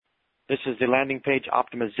This is the landing page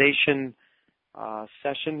optimization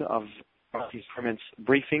session of Marketing Experiments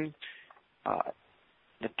briefing.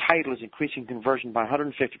 The title is Increasing Conversion by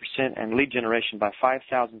 150% and Lead Generation by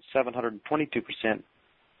 5,722%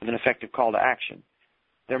 with an Effective Call to Action.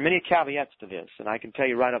 There are many caveats to this, and I can tell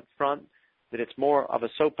you right up front that it's more of a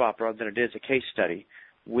soap opera than it is a case study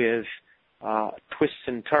with twists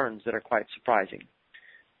and turns that are quite surprising.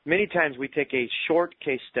 Many times we take a short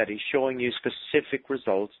case study showing you specific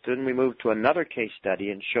results, then we move to another case study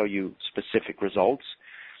and show you specific results,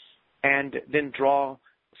 and then draw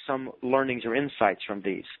some learnings or insights from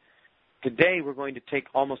these. Today we're going to take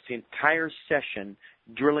almost the entire session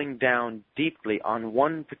drilling down deeply on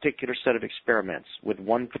one particular set of experiments with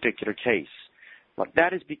one particular case. But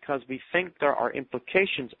that is because we think there are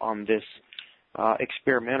implications on this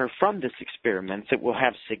experiment or from this experiment that will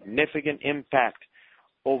have significant impact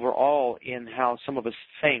overall in how some of us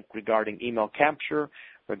think regarding email capture,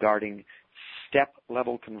 regarding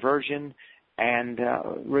step-level conversion, and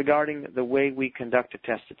regarding the way we conduct the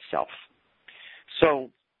test itself.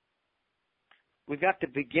 So we've got to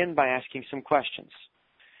begin by asking some questions.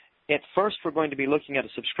 At first, we're going to be looking at a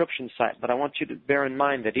subscription site, but I want you to bear in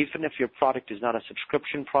mind that even if your product is not a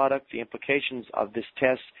subscription product, the implications of this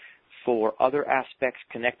test for other aspects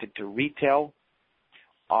connected to retail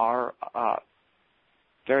are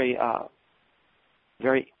very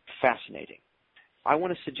fascinating. I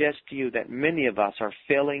want to suggest to you that many of us are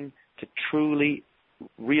failing to truly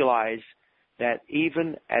realize that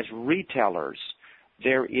even as retailers,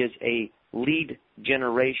 there is a lead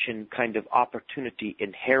generation kind of opportunity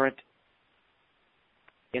inherent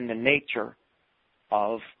in the nature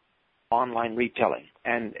of online retailing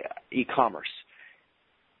and e-commerce.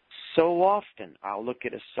 So often I'll look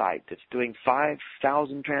at a site that's doing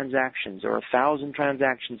 5,000 transactions or 1,000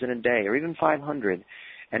 transactions in a day or even 500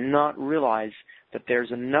 and not realize that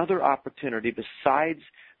there's another opportunity besides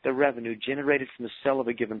the revenue generated from the sale of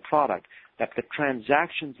a given product, that the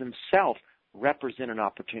transactions themselves represent an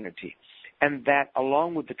opportunity. And that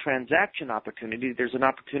along with the transaction opportunity, there's an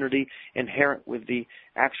opportunity inherent with the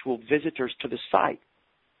actual visitors to the site.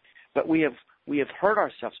 But we have hurt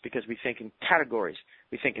ourselves because we think in categories,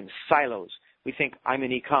 we think in silos. We think I'm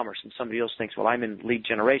in e-commerce and somebody else thinks, well, I'm in lead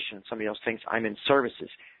generation, and somebody else thinks I'm in services.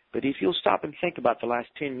 But if you'll stop and think about the last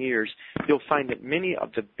 10 years, you'll find that many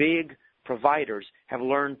of the big providers have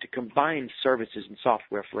learned to combine services and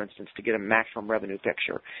software, for instance, to get a maximum revenue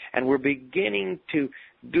picture. And we're beginning to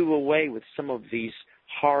do away with some of these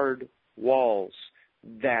hard walls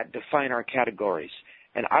that define our categories.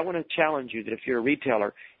 And I want to challenge you that if you're a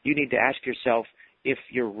retailer, you need to ask yourself if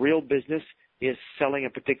your real business is selling a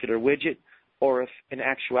particular widget or if in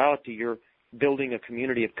actuality you're building a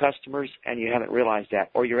community of customers and you haven't realized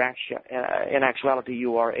that, or you're in actuality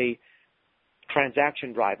you are a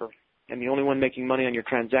transaction driver and the only one making money on your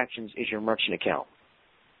transactions is your merchant account.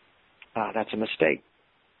 That's a mistake.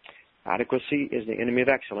 Adequacy is the enemy of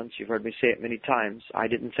excellence. You've heard me say it many times. I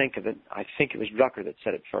didn't think of it. I think it was Drucker that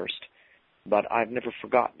said it first, but I've never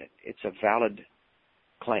forgotten it. It's a valid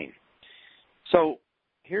claim. So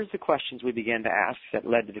here's the questions we began to ask that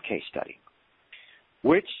led to the case study.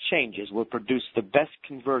 Which changes will produce the best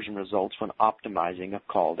conversion results when optimizing a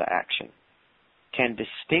call to action? Can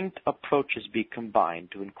distinct approaches be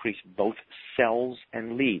combined to increase both sales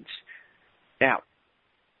and leads? Now,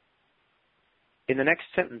 in the next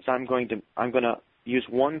sentence, I'm going to use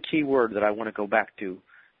one key word that I want to go back to,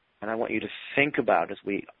 and I want you to think about as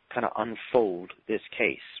we kind of unfold this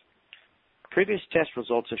case. Previous test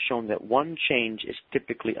results have shown that one change is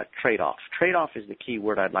typically a trade-off. Trade-off is the key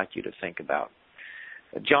word I'd like you to think about.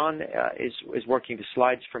 John is working the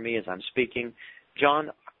slides for me as I'm speaking.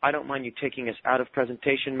 John, I don't mind you taking us out of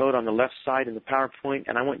presentation mode on the left side in the PowerPoint,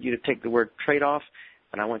 and I want you to take the word trade-off,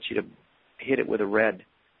 and I want you to hit it with a red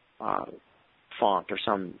font or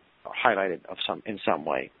some highlighted in some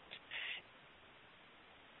way.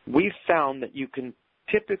 We've found that you can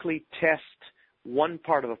typically test one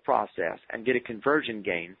part of a process and get a conversion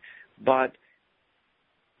gain, but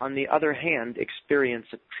on the other hand, experience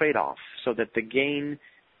a trade-off so that the gain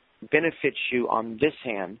benefits you on this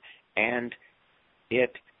hand and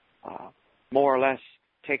it more or less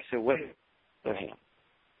takes away the other hand.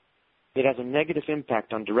 It has a negative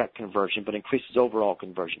impact on direct conversion but increases overall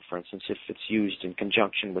conversion, for instance, if it's used in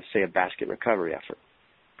conjunction with, say, a basket recovery effort.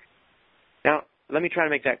 Now, let me try to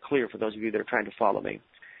make that clear for those of you that are trying to follow me.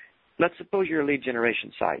 Let's suppose you're a lead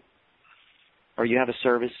generation site, or you have a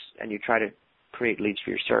service and you try to create leads for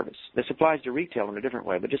your service. This applies to retail in a different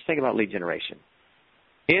way, but just think about lead generation.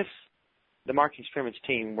 If the Marketing Experiments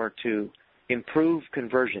team were to improve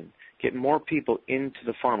conversion, get more people into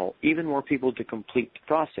the funnel, even more people to complete the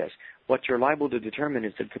process, what you're liable to determine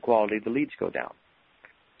is that the quality of the leads go down.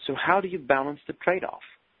 So how do you balance the trade-off?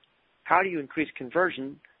 How do you increase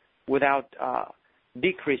conversion without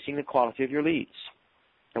decreasing the quality of your leads?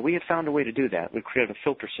 And we have found a way to do that. We've created a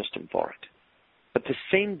filter system for it. But the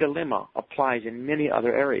same dilemma applies in many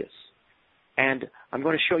other areas. And I'm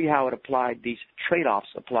going to show you how it applied, these trade-offs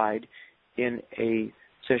applied in a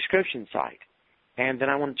subscription site. And then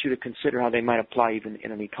I want you to consider how they might apply even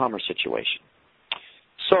in an e-commerce situation.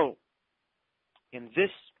 So in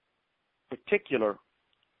this particular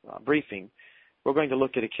briefing, we're going to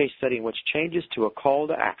look at a case study in which changes to a call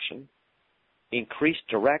to action increase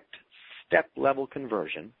direct step-level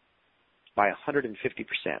conversion by 150%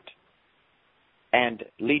 and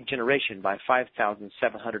lead generation by 5,722%.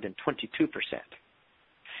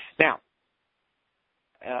 Now,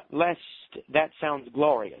 lest that sounds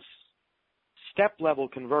glorious, step-level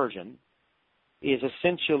conversion is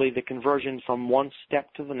essentially the conversion from one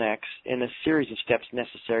step to the next in a series of steps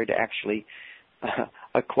necessary to actually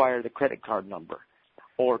acquire the credit card number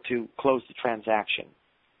or to close the transaction.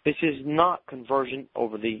 This is not conversion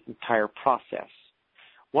over the entire process.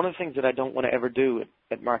 One of the things that I don't want to ever do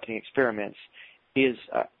at Marketing Experiments is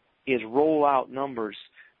roll out numbers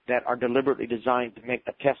that are deliberately designed to make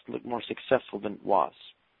a test look more successful than it was.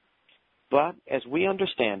 But as we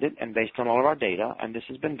understand it, and based on all of our data, and this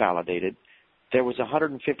has been validated, there was a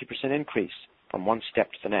 150% increase from one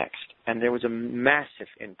step to the next, and there was a massive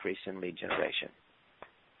increase in lead generation.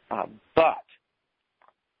 But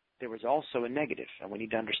there was also a negative, and we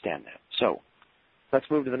need to understand that. So let's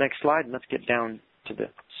move to the next slide, and let's get down to the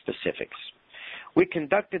specifics. We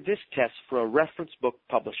conducted this test for a reference book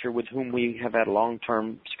publisher with whom we have had a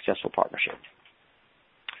long-term successful partnership.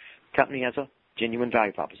 The company has a genuine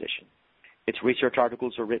value proposition. Its research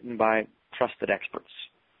articles are written by trusted experts.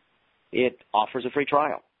 It offers a free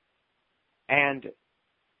trial. And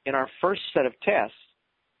in our first set of tests,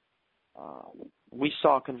 we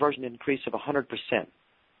saw a conversion increase of 100%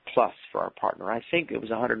 plus for our partner. I think it was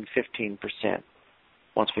 115%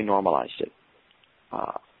 once we normalized it.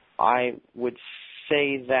 I would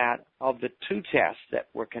say that of the two tests that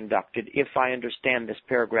were conducted, if I understand this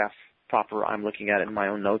paragraph proper, I'm looking at it in my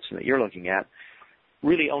own notes and that you're looking at,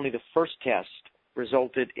 really only the first test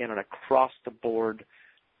resulted in an across-the-board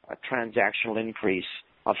transactional increase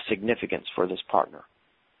of significance for this partner.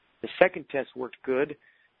 The second test worked good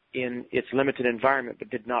in its limited environment but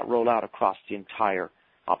did not roll out across the entire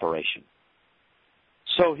operation.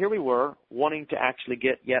 So here we were wanting to actually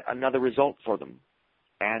get yet another result for them.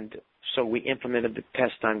 And so we implemented the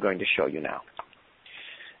test I'm going to show you now.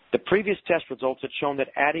 The previous test results had shown that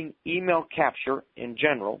adding email capture in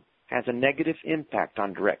general has a negative impact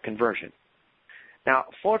on direct conversion. Now,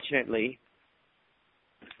 fortunately,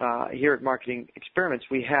 here at Marketing Experiments,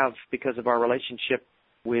 we have, because of our relationship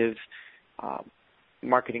with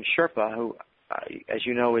Marketing Sherpa, who, as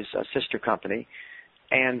you know, is a sister company,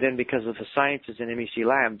 and then because of the sciences in MEC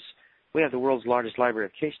Labs, we have the world's largest library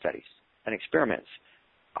of case studies and experiments.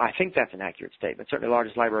 I think that's an accurate statement, certainly the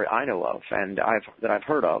largest library I know of and that I've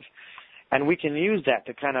heard of. And we can use that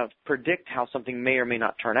to kind of predict how something may or may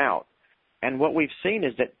not turn out. And what we've seen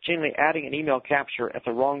is that generally adding an email capture at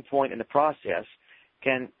the wrong point in the process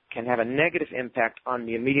can have a negative impact on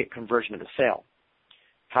the immediate conversion of the sale.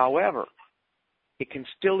 However, it can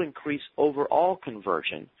still increase overall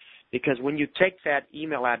conversion because when you take that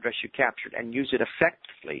email address you captured and use it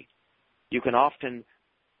effectively, you can often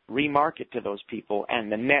remarket to those people,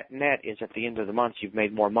 and the net is at the end of the month you've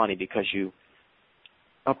made more money because you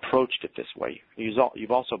approached it this way.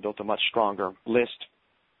 You've also built a much stronger list,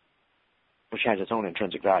 which has its own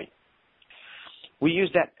intrinsic value. We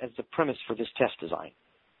use that as the premise for this test design.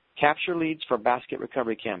 Capture leads for a basket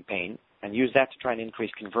recovery campaign and use that to try and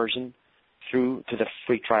increase conversion through to the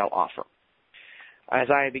free trial offer. As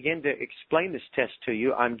I begin to explain this test to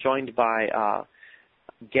you, I'm joined by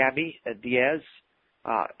Gabby Diaz.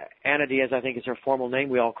 Anna Diaz, I think, is her formal name.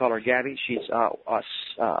 We all call her Gabby. She's a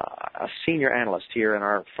senior analyst here in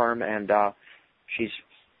our firm, and she's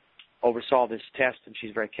oversaw this test, and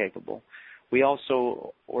she's very capable. We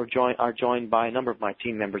also are joined by a number of my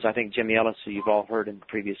team members. I think Jimmy Ellis, who you've all heard in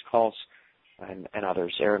previous calls, and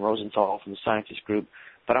others, Aaron Rosenthal from the Sciences Group.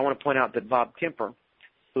 But I want to point out that Bob Kemper,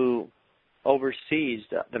 who oversees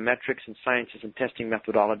the metrics and sciences and testing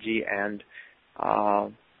methodology, and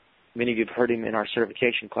many of you have heard him in our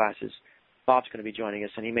certification classes. Bob's going to be joining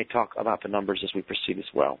us, and he may talk about the numbers as we proceed as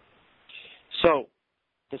well. So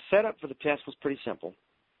the setup for the test was pretty simple.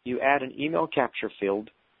 You add an email capture field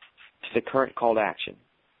to the current call to action,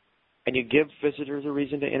 and you give visitors a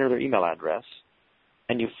reason to enter their email address,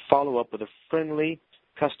 and you follow up with a friendly,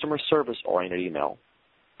 customer service-oriented email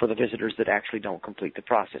for the visitors that actually don't complete the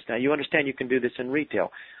process. Now, you understand you can do this in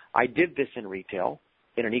retail. I did this in retail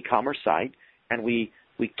in an e-commerce site, and we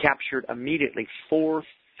captured immediately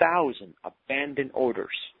 4,000 abandoned orders.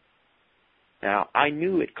 Now, I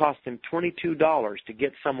knew it cost them $22 to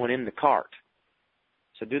get someone in the cart.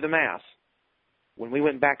 So do the math. When we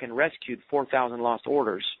went back and rescued 4,000 lost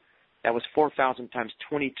orders, that was 4,000 times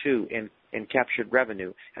 22 in captured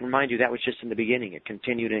revenue. And remind you, that was just in the beginning. It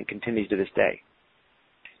continued and it continues to this day.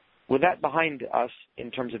 With that behind us in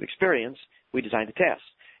terms of experience, we designed a test.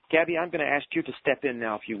 Gabby, I'm going to ask you to step in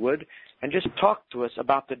now, if you would, and just talk to us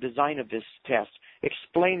about the design of this test.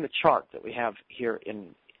 Explain the chart that we have here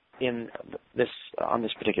on this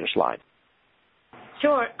particular slide.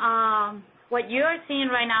 Sure. What you are seeing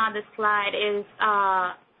right now on this slide is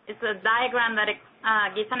a diagram that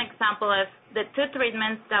gives an example of the two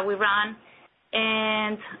treatments that we run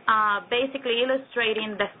and basically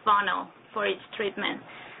illustrating the funnel for each treatment.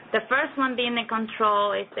 The first one being the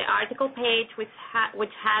control is the article page, which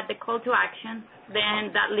had the call to action,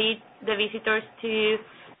 then that leads the visitors to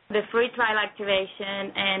the free trial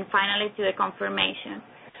activation, and finally to the confirmation.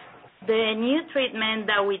 The new treatment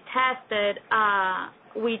that we tested,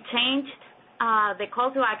 we changed the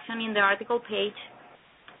call to action in the article page,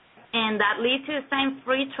 and that leads to the same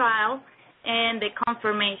free trial and the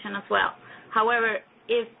confirmation as well. However,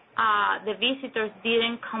 if the visitors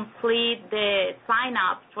didn't complete the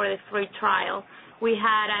sign-up for the free trial, we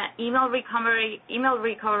had an email recovery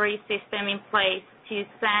system in place to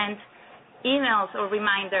send emails or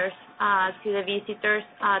reminders to the visitors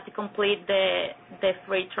to complete the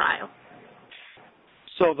free trial.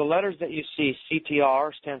 So the letters that you see,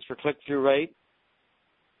 CTR stands for click-through rate.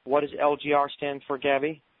 What does LGR stand for,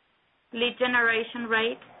 Gabby? Lead generation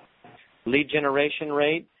rate. Lead generation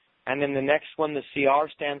rate. And then the next one, the CR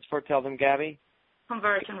stands for, tell them, Gabby?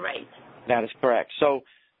 Conversion rate. That is correct. So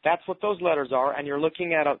that's what those letters are, and you're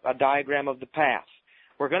looking at a diagram of the path.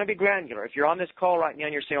 We're going to be granular. If you're on this call right now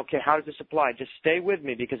and you're saying, okay, how does this apply? Just stay with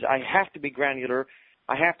me because I have to be granular.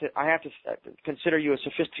 I have to consider you a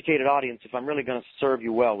sophisticated audience if I'm really going to serve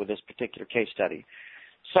you well with this particular case study.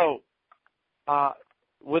 So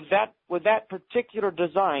with that particular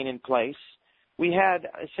design in place, we had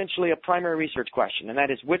essentially a primary research question, and that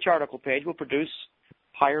is which article page will produce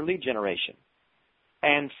higher lead generation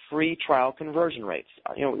and free trial conversion rates.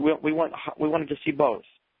 We wanted to see both.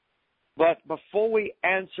 But before we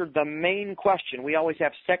answered the main question, we always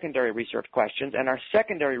have secondary research questions, and our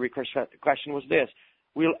secondary research question was this: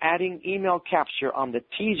 will adding email capture on the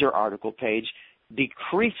teaser article page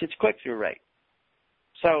decrease its click-through rate?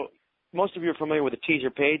 So most of you are familiar with the teaser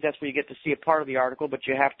page. That's where you get to see a part of the article, but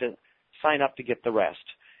you have to sign up to get the rest.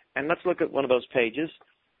 And let's look at one of those pages.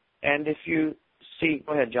 And if you see,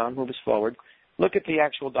 go ahead, John, move us forward. Look at the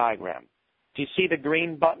actual diagram. Do you see the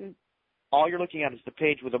green button? All you're looking at is the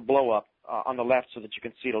page with a blow-up on the left so that you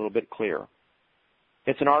can see it a little bit clearer.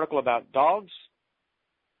 It's an article about dogs.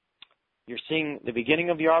 You're seeing the beginning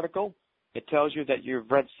of the article. It tells you that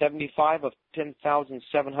you've read 75 of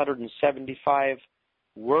 10,775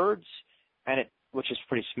 words, which is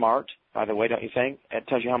pretty smart, by the way, don't you think? It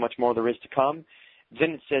tells you how much more there is to come.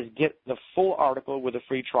 Then it says get the full article with a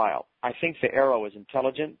free trial. I think the arrow is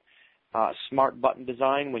intelligent, smart button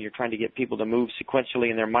design when you're trying to get people to move sequentially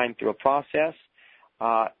in their mind through a process.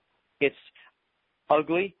 It's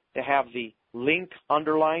ugly to have the link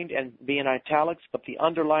underlined and be in italics, but the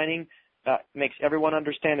underlining makes everyone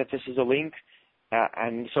understand that this is a link,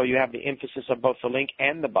 and so you have the emphasis of both the link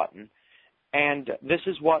and the button. And this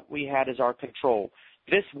is what we had as our control.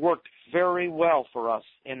 This worked very well for us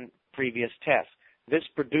in previous tests. This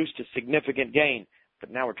produced a significant gain,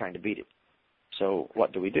 but now we're trying to beat it. So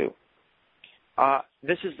what do we do?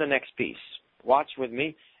 This is the next piece. Watch with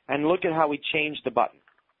me and look at how we changed the button.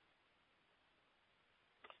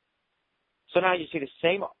 So now you see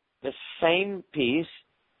the same piece.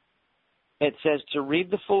 It says to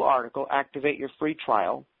read the full article, activate your free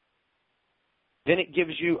trial. Then it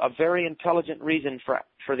gives you a very intelligent reason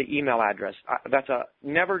for the email address.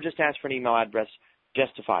 Never just ask for an email address,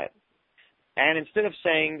 justify it. And instead of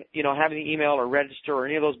saying, having the email or register or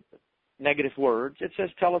any of those negative words, it says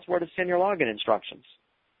tell us where to send your login instructions.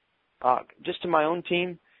 Just to my own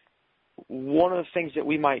team, one of the things that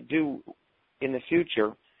we might do in the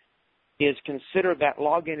future is consider that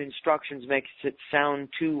login instructions makes it sound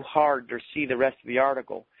too hard to see the rest of the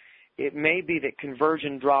article. It may be that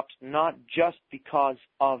conversion dropped not just because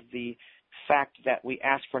of the fact that we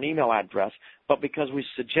asked for an email address, but because we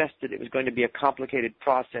suggested it was going to be a complicated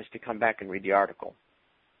process to come back and read the article.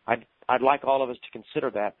 I I'd like all of us to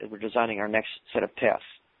consider that as we're designing our next set of tests.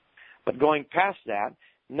 But going past that,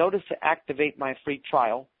 notice the Activate My Free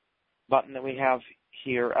Trial button that we have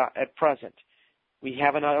here at present. We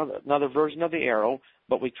have another version of the arrow,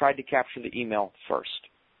 but we tried to capture the email first.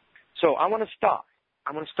 So I want to stop.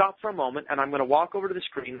 I'm going to stop for a moment, and I'm going to walk over to the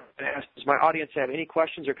screen and ask, does my audience have any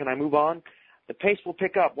questions, or can I move on? The pace will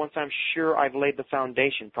pick up once I'm sure I've laid the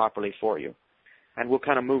foundation properly for you, and we'll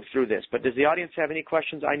kind of move through this. But does the audience have any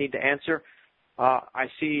questions I need to answer? I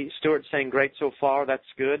see Stuart saying, great so far, that's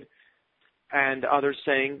good, and others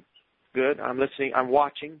saying, good, I'm listening, I'm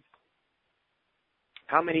watching.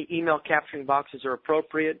 How many email capturing boxes are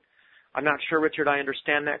appropriate? I'm not sure, Richard, I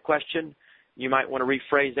understand that question. You might want to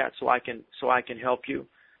rephrase that so I can help you.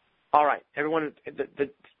 All right, everyone,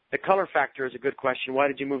 the color factor is a good question. Why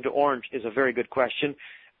did you move to orange is a very good question.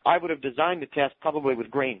 I would have designed the test probably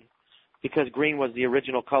with green because green was the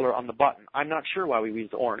original color on the button. I'm not sure why we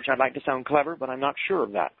used orange. I'd like to sound clever, but I'm not sure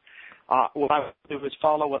of that. What I would do is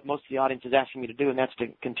follow what most of the audience is asking me to do, and that's to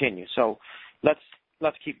continue. So let's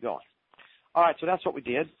keep going. All right, so that's what we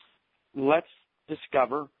did. Let's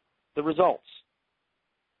discover the results.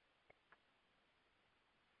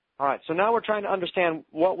 All right, so now we're trying to understand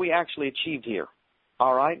what we actually achieved here.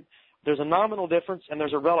 All right, there's a nominal difference and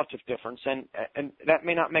there's a relative difference, and that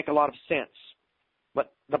may not make a lot of sense.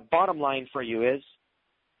 But the bottom line for you is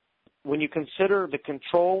when you consider the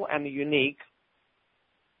control and the unique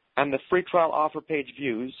and the free trial offer page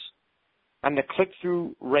views and the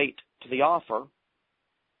click-through rate to the offer,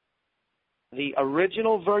 the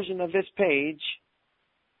original version of this page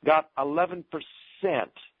got 11%,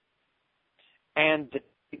 and the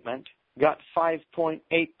treatment got 5.8%.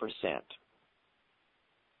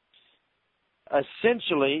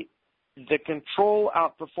 Essentially, the control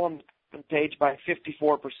outperformed the page by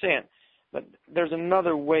 54%. But there's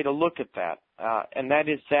another way to look at that, and that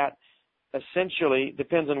is that essentially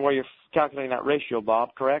depends on where you're calculating that ratio,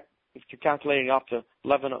 Bob, correct? If you're calculating off to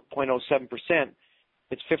 11.07%,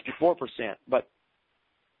 it's 54%. But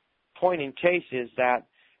point in case is that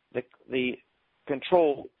the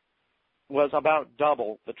control was about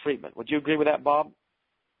double the treatment. Would you agree with that, Bob?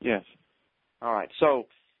 Yes. All right. So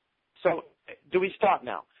do we stop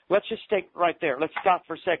now? Let's just stay right there. Let's stop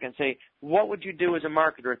for a second and say, what would you do as a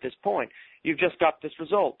marketer at this point? You've just got this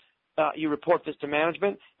result. You report this to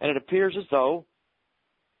management, and it appears as though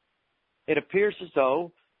the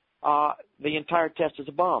entire test is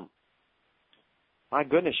a bomb. My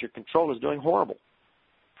goodness, your control is doing horrible.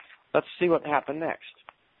 Let's see what happened next.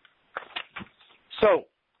 So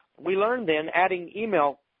we learned then adding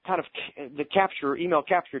email email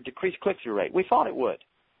capture decreased click-through rate. We thought it would.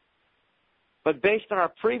 But based on our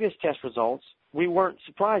previous test results, we weren't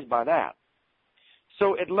surprised by that.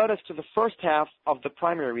 So it led us to the first half of the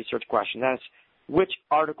primary research question. That's which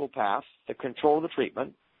article path, the control of the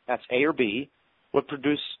treatment, that's A or B, would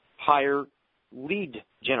produce higher lead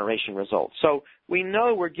generation results. So we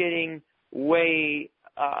know we're getting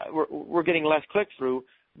we're getting less click-through,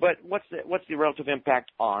 but what's the relative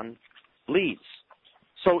impact on leads?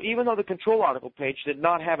 So even though the control article page did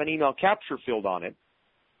not have an email capture field on it,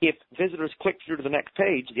 if visitors clicked through to the next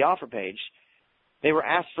page, the offer page, they were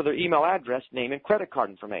asked for their email address, name, and credit card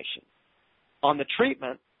information. On the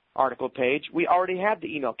treatment article page, we already had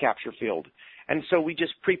the email capture field, and so we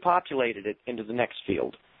just pre-populated it into the next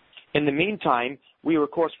field. In the meantime, we, of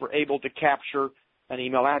course, were able to capture an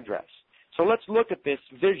email address. So let's look at this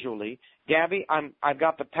visually. Gabby, I've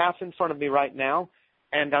got the path in front of me right now,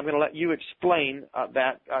 and I'm going to let you explain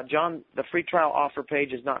that. John, the free trial offer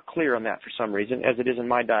page is not clear on that for some reason, as it is in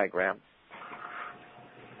my diagram.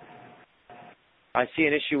 I see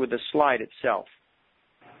an issue with the slide itself.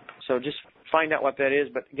 So just find out what that is.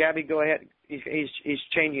 But, Gabby, go ahead. He's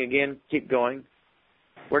changing again. Keep going.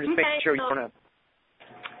 We're just making sure you don't have.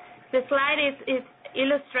 The slide is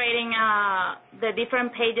illustrating the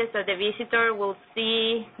different pages that the visitor will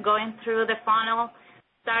see going through the funnel.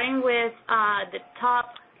 Starting with the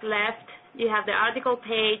top left, you have the article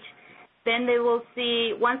page. Then they will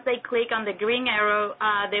see, once they click on the green arrow,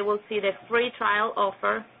 they will see the free trial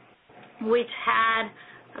offer, which had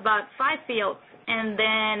about 5 fields. And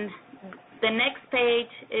then the next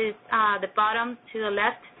page is the bottom to the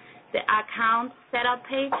left, the account setup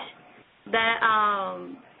page,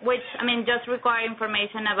 which, just require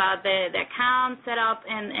information about the account setup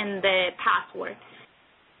and the password.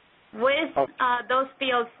 With those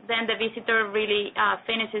fields, then the visitor really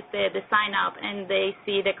finishes the sign up and they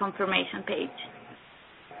see the confirmation page.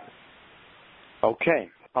 Okay.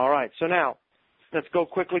 All right. So now let's go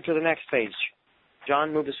quickly to the next page.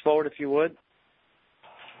 John, move us forward if you would.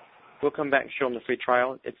 We'll come back and show them the free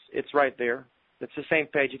trial. It's right there. It's the same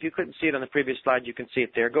page. If you couldn't see it on the previous slide, you can see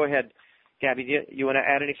it there. Go ahead, Gabby. Do you want to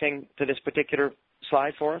add anything to this particular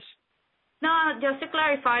slide for us? No, just to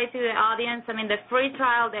clarify to the audience, I mean, the free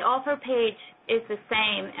trial, the offer page is the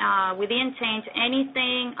same. We didn't change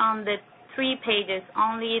anything on the 3 pages,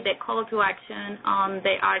 only the call to action on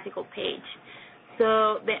the article page.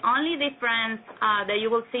 So the only difference that you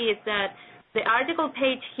will see is that the article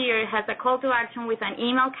page here has a call to action with an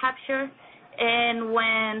email capture, and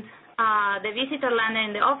when the visitor landed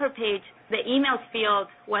in the offer page, the email field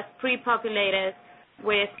was pre-populated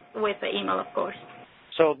with the email, of course.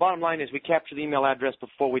 So the bottom line is we captured the email address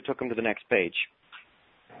before we took them to the next page.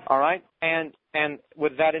 All right? And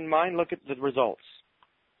with that in mind, look at the results.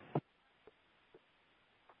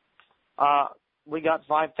 We got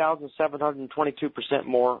 5,722%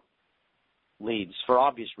 more leads for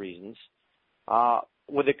obvious reasons.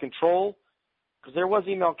 With the control, because there was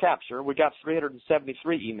email capture, we got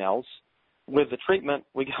 373 emails. With the treatment,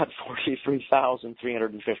 we got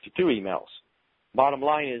 43,352 emails. Bottom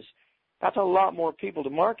line is, that's a lot more people to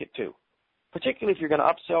market to, particularly if you're going to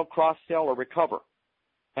upsell, cross-sell, or recover.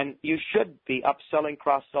 And you should be upselling,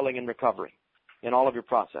 cross-selling, and recovering in all of your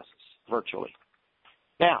processes, virtually.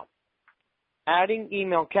 Now, adding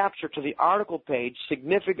email capture to the article page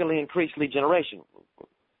significantly increased lead generation,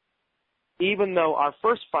 even though our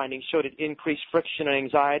first findings showed it increased friction and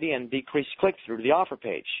anxiety and decreased click-through to the offer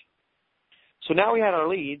page. So now we had our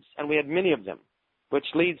leads, and we had many of them, which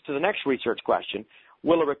leads to the next research question.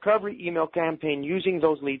 Will a recovery email campaign using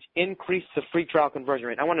those leads increase the free trial conversion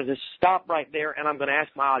rate? I want to just stop right there, and I'm going to ask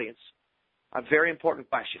my audience a very important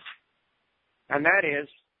question. And that is,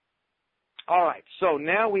 all right, so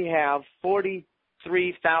now we have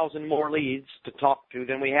 43,000 more leads to talk to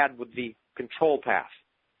than we had with the control path.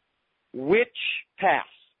 Which path,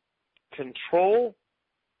 control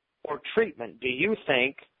or treatment, do you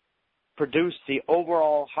think produced the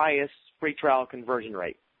overall highest free trial conversion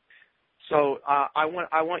rate? So I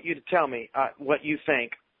want you to tell me what you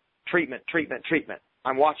think. Treatment.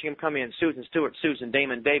 I'm watching them come in. Susan Stewart, Susan,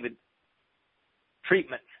 Damon, David.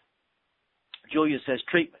 Treatment. Julia says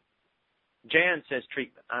treatment. Jan says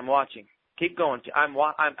treatment. I'm watching. Keep going. I'm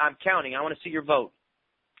counting. I want to see your vote.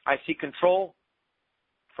 I see control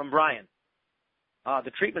from Brian.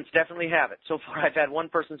 The treatments definitely have it. So far I've had one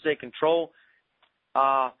person say control,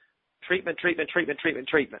 treatment.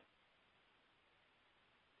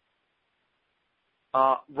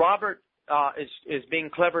 Robert is being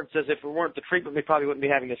clever and says if it weren't the treatment, we probably wouldn't be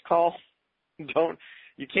having this call.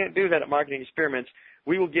 You can't do that at Marketing Experiments.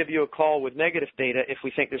 We will give you a call with negative data if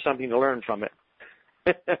we think there's something to learn from it.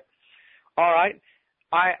 All right.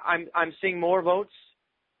 I'm seeing more votes.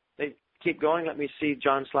 They keep going. Let me see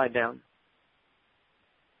John slide down.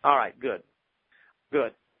 All right, good.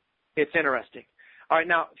 It's interesting. All right,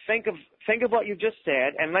 now think of what you just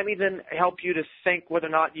said, and let me then help you to think whether or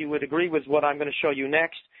not you would agree with what I'm going to show you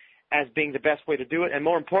next as being the best way to do it. And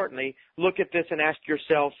more importantly, look at this and ask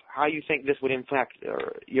yourself how you think this would impact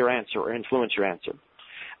your answer or influence your answer.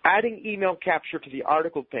 Adding email capture to the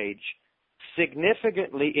article page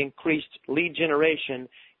significantly increased lead generation,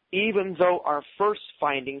 even though our first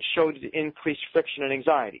findings showed increased friction and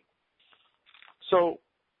anxiety. So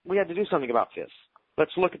we had to do something about this.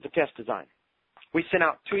 Let's look at the test design. We sent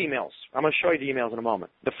out 2 emails. I'm going to show you the emails in a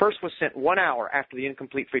moment. The first was sent 1 hour after the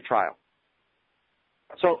incomplete free trial.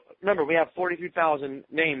 So remember, we have 43,000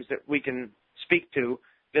 names that we can speak to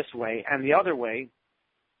this way, and the other way,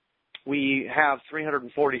 we have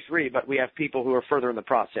 343, but we have people who are further in the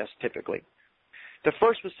process typically. The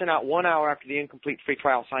first was sent out 1 hour after the incomplete free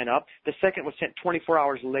trial sign up. The second was sent 24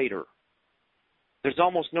 hours later. There's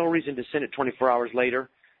almost no reason to send it 24 hours later.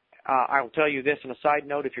 I'll tell you this on a side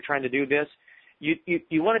note, if you're trying to do this,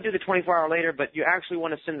 you want to do the 24-hour later, but you actually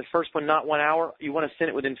want to send the first one not 1 hour. You want to send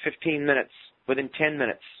it within 15 minutes, within 10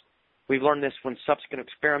 minutes. We've learned this from subsequent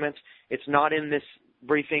experiments. It's not in this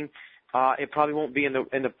briefing. It probably won't be in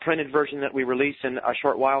the printed version that we release in a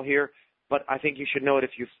short while here, but I think you should know it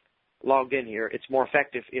if you've logged in here. It's more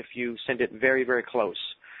effective if you send it very, very close.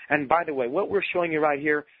 And by the way, what we're showing you right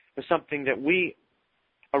here is something that we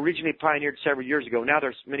originally pioneered several years ago. Now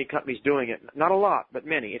there's many companies doing it. Not a lot, but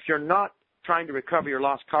many. If you're not trying to recover your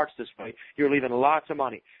lost carts this way, you're leaving lots of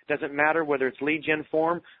money. Doesn't matter whether it's lead gen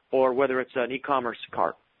form or whether it's an e-commerce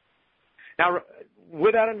cart. Now,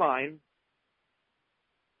 with that in mind,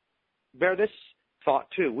 bear this thought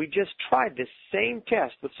too. We just tried this same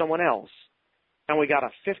test with someone else, and we got a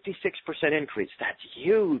 56% increase. That's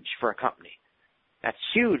huge for a company. That's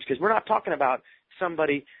huge because we're not talking about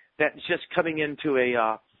somebody that's just coming into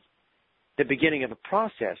the beginning of a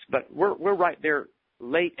process, but we're right there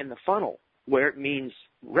late in the funnel. where it means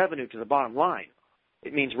revenue to the bottom line.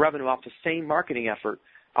 It means revenue off the same marketing effort,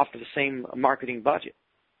 off the same marketing budget.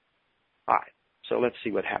 All right, so let's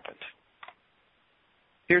see what happened.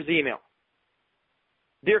 Here's the email.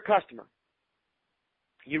 Dear customer,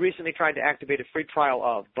 you recently tried to activate a free trial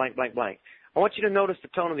of blank, blank, blank. I want you to notice the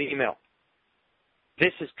tone of the email.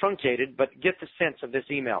 This is truncated, but get the sense of this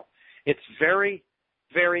email. It's very,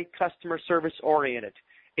 very customer service oriented.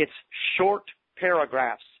 It's short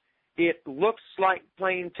paragraphs. It looks like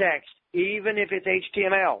plain text, even if it's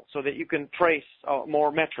HTML, so that you can trace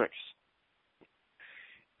more metrics.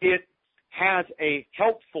 It has a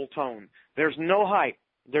helpful tone. There's no hype.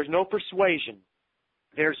 There's no persuasion.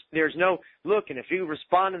 There's no, look, and if you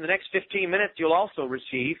respond in the next 15 minutes, you'll also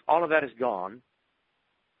receive. All of that is gone.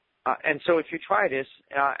 And so if you try this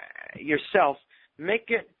yourself, make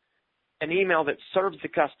it an email that serves the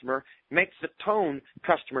customer, makes the tone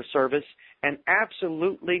customer service, and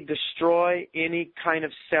absolutely destroy any kind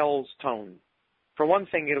of sales tone. For one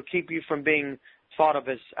thing, it'll keep you from being thought of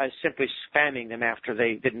as simply spamming them after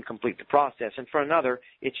they didn't complete the process. And for another,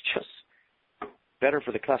 it's just better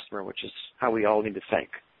for the customer, which is how we all need to think.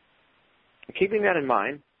 And keeping that in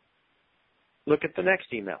mind, look at the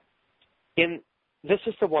next email. This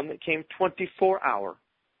is the one that came 24 hours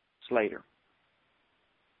later.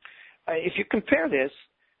 If you compare this,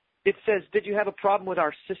 it says, did you have a problem with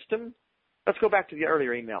our system? Let's go back to the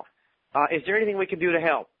earlier email. Is there anything we can do to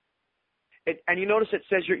help? And you notice it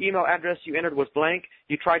says your email address you entered was blank.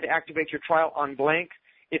 You tried to activate your trial on blank.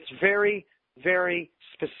 It's very, very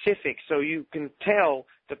specific, so you can tell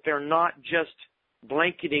that they're not just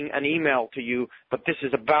blanketing an email to you, but this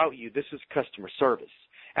is about you. This is customer service.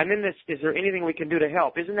 And then this, is there anything we can do to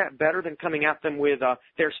help? Isn't that better than coming at them with,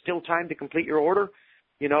 there's still time to complete your order,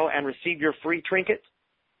 and receive your free trinket?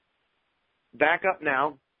 Back up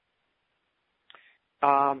now.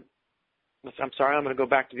 I'm sorry, I'm going to go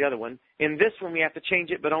back to the other one. In this one, we have to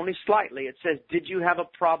change it, but only slightly. It says, did you have a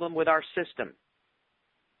problem with our system?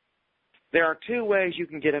 There are two ways you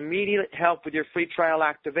can get immediate help with your free trial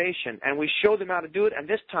activation, and we show them how to do it, and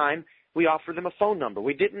this time we offer them a phone number.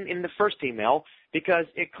 We didn't in the first email because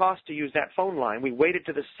it cost to use that phone line. We waited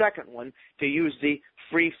to the second one to use the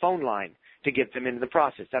free phone line to get them into the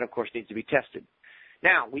process. That, of course, needs to be tested.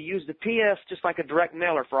 Now, we use the PS just like a direct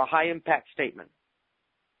mailer for a high-impact statement.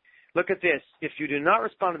 Look at this. If you do not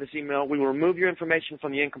respond to this email, we will remove your information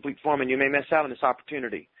from the incomplete form, and you may miss out on this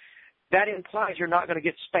opportunity. That implies you're not going to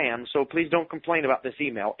get spam, so please don't complain about this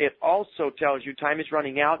email. It also tells you time is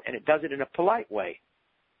running out, and it does it in a polite way.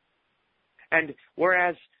 And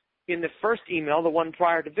whereas in the first email, the one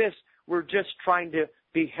prior to this, we're just trying to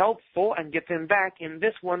be helpful and get them back, in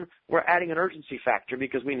this one, we're adding an urgency factor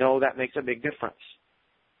because we know that makes a big difference.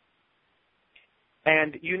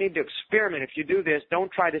 And you need to experiment. If you do this,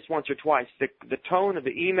 don't try this once or twice. The tone of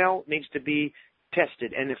the email needs to be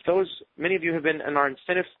tested. And if many of you have been in our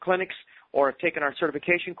incentive clinics or have taken our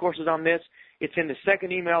certification courses on this, it's in the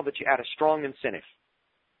second email that you add a strong incentive.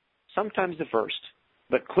 Sometimes the first,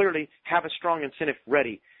 but clearly have a strong incentive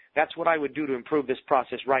ready. That's what I would do to improve this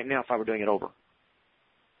process right now if I were doing it over.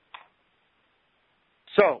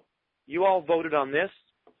 So, you all voted on this.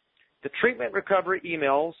 The treatment recovery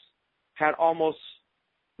emails had almost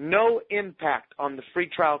no impact on the free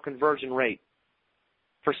trial conversion rate.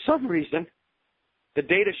 For some reason, the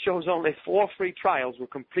data shows only 4 free trials were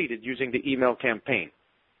completed using the email campaign.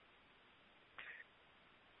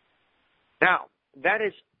 Now, that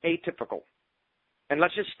is atypical. And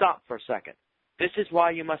let's just stop for a second. This is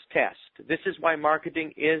why you must test. This is why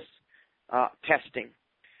marketing is testing.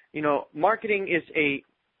 Marketing is a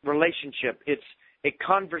relationship. It's a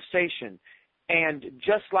conversation. And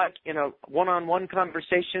just like in a one-on-one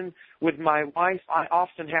conversation with my wife, I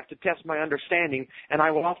often have to test my understanding, and I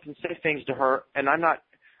will often say things to her, and I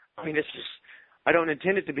don't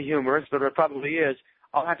intend it to be humorous, but it probably is.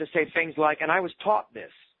 I'll have to say things like, and I was taught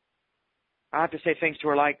this. I have to say things to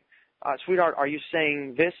her like, sweetheart, are you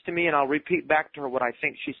saying this to me? And I'll repeat back to her what I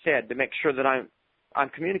think she said to make sure that I'm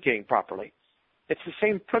communicating properly. It's the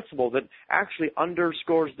same principle that actually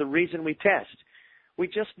underscores the reason we test. We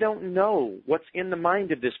just don't know what's in the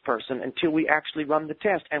mind of this person until we actually run the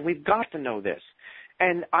test, and we've got to know this.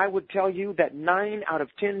 And I would tell you that 9 out of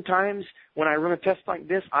 10 times when I run a test like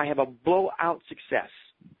this, I have a blowout success.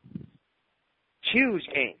 Huge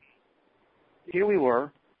game. Here we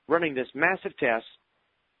were running this massive test,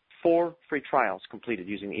 4 free trials completed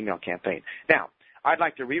using the email campaign. Now, I'd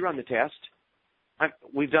like to rerun the test.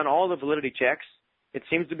 We've done all the validity checks. It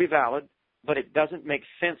seems to be valid, but it doesn't make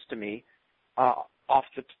sense to me.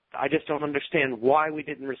 I just don't understand why we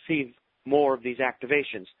didn't receive more of these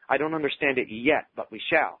activations. I don't understand it yet, but we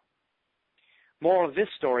shall. moral of this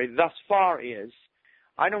story thus far is,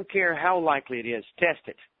 I don't care how likely it is, test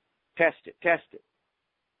it, test it, test it.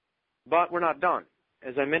 But we're not done.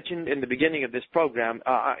 As I mentioned in the beginning of this program,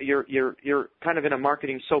 you're kind of in a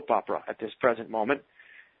marketing soap opera at this present moment,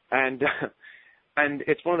 and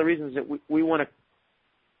it's one of the reasons that we want to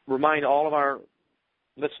remind all of our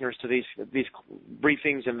listeners to these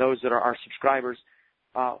briefings and those that are our subscribers.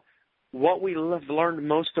 What we have learned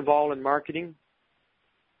most of all in marketing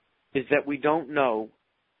is that we don't know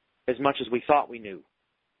as much as we thought we knew,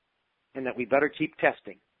 and that we better keep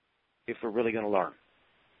testing if we're really going to learn.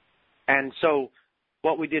 And so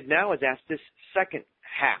what we did now is ask this second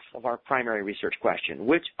half of our primary research question: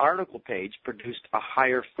 which article page produced a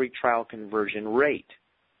higher free trial conversion rate?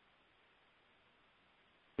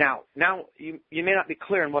 Now you may not be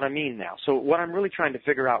clear on what I mean now. So what I'm really trying to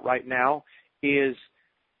figure out right now is,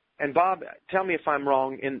 and Bob, tell me if I'm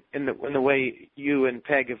wrong in the way you and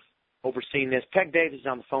Peg have overseen this. Peg Davis is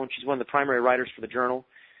on the phone. She's one of the primary writers for the Journal.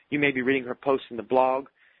 You may be reading her posts in the blog.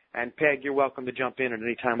 And Peg, you're welcome to jump in at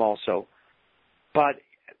any time also. But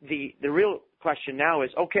the real question now is,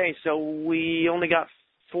 okay, so we only got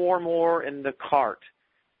 4 more in the cart.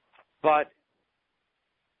 But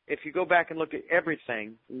if you go back and look at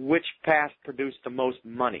everything, which path produced the most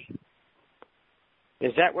money?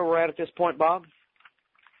 Is that where we're at this point, Bob?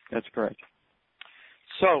 That's correct.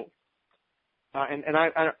 So, and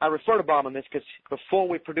I refer to Bob on this because before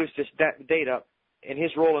we produce this data, in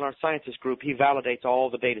his role in our sciences group, he validates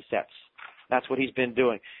all the data sets. That's what he's been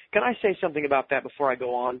doing. Can I say something about that before I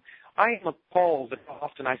go on? I am appalled that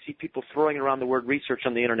often I see people throwing around the word research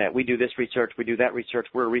on the Internet. We do this research, we do that research,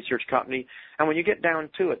 we're a research company. And when you get down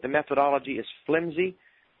to it, the methodology is flimsy.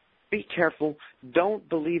 Be careful. Don't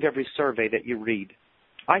believe every survey that you read.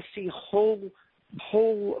 I see whole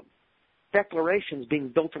declarations being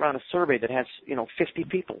built around a survey that has, 50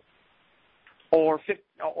 people or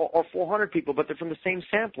 400 people, but they're from the same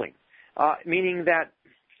sampling, meaning that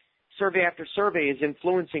survey after survey is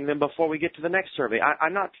influencing them before we get to the next survey.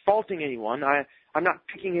 I'm not faulting anyone. I'm not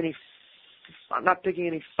picking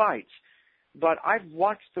any fights, but I've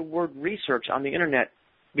watched the word research on the Internet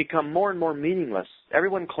become more and more meaningless.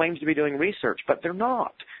 Everyone claims to be doing research, but they're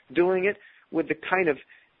not doing it with the kind of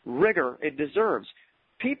rigor it deserves.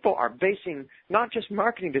 People are basing not just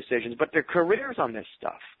marketing decisions, but their careers on this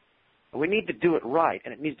stuff. We need to do it right,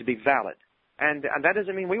 and it needs to be valid. And that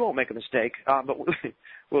doesn't mean we won't make a mistake, but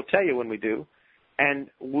we'll tell you when we do. And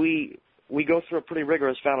we go through a pretty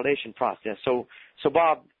rigorous validation process. So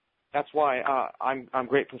Bob, that's why I'm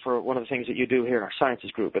grateful for one of the things that you do here in our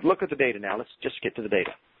sciences group. But look at the data now. Let's just get to the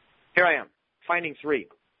data. Here I am, finding 3.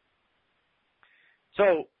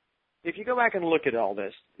 So if you go back and look at all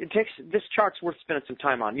this, this chart's worth spending some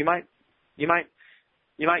time on. You might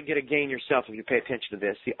get a gain yourself if you pay attention to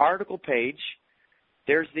this. The article page,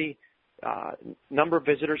 there's the number of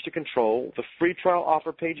visitors to control, the free trial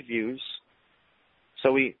offer page views.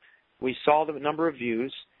 So we saw the number of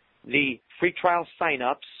views, the free trial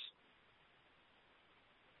sign-ups,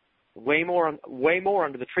 way more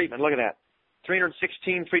under the treatment. Look at that,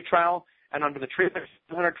 316 free trial, and under the treatment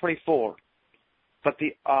 124. But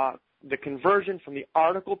the conversion from the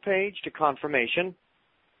article page to confirmation,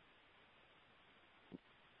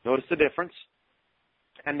 notice the difference,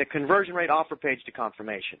 and the conversion rate offer page to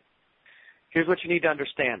confirmation. Here's what you need to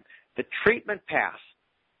understand. The treatment path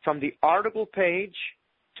from the article page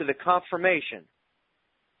to the confirmation,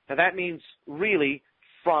 now that means really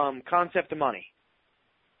from concept to money,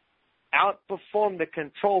 outperformed the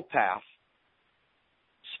control path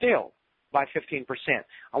still by 15%.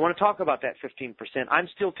 I want to talk about that 15%. I'm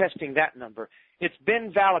still testing that number. It's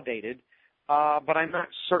been validated, but I'm not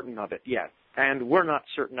certain of it yet. And we're not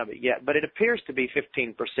certain of it yet, but it appears to be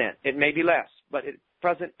 15%. It may be less, but at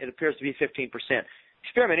present it appears to be 15%.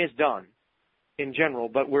 Experiment is done in general,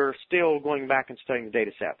 but we're still going back and studying the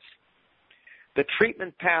data sets. The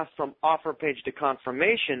treatment path from offer page to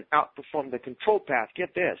confirmation outperformed the control path,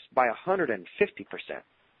 get this, by 150%.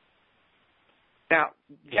 Now,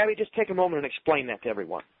 Gabby, just take a moment and explain that to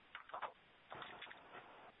everyone.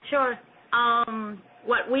 Sure.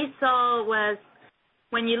 What we saw was,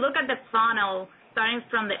 when you look at the funnel, starting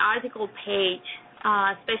from the article page,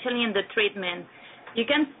 especially in the treatment, you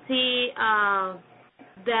can see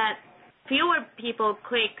that fewer people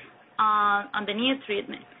click on the new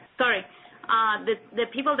treatment. The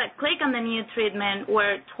people that click on the new treatment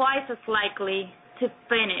were twice as likely to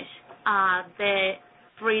finish the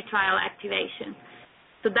free trial activation.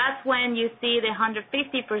 So that's when you see the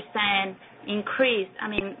 150% increase. I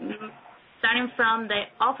mean, starting from the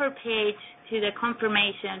offer page to the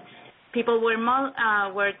confirmation, people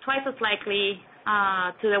were twice as likely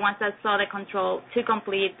to the ones that saw the control to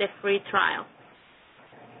complete the free trial.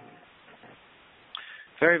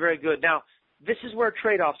 Very, very good. Now, this is where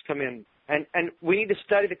trade-offs come in, and we need to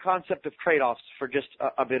study the concept of trade-offs for just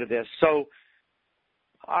a bit of this. So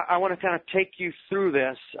I want to kind of take you through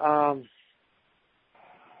this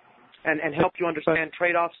and help you understand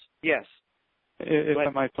trade-offs. Yes. If I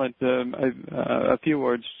might plant a few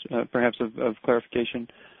words, perhaps, of clarification.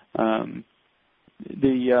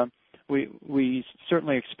 We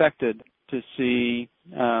certainly expected to see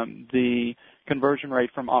the conversion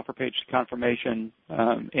rate from offer page to confirmation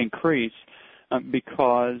increase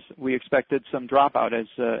because we expected some dropout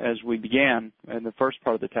as we began in the first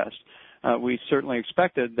part of the test. We certainly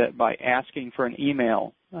expected that by asking for an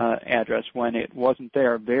email address when it wasn't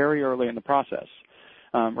there very early in the process.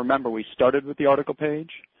 Remember, we started with the article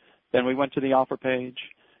page, then we went to the offer page,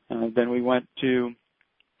 then we went to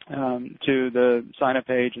the sign-up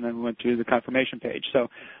page, and then we went to the confirmation page. So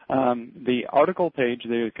the article page,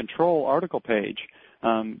 the control article page,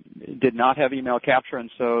 did not have email capture, and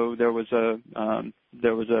so there was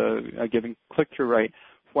a given click-through rate.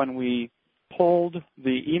 When we pulled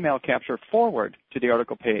the email capture forward to the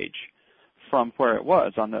article page from where it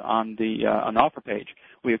was on the offer page,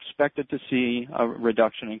 we expected to see a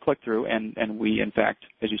reduction in click-through, and we, in fact,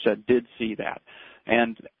 as you said, did see that.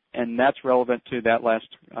 And that's relevant to that last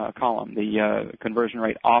column, the conversion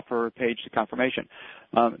rate offer page to confirmation.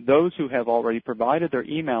 Those who have already provided their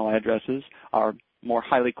email addresses are more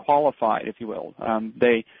highly qualified, if you will.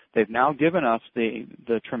 They've now given us the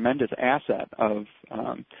tremendous asset of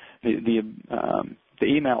the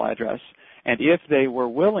email address, and if they were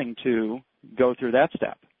willing to go through that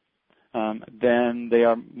step, then they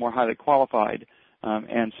are more highly qualified,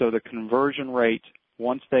 and so the conversion rate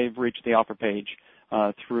once they've reached the offer page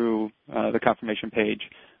through the confirmation page,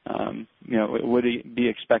 it would be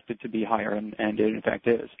expected to be higher, and it in fact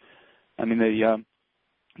is. I mean, the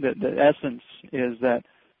essence is that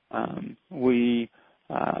we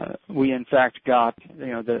in fact got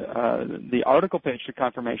the article page to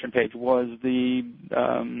confirmation page was the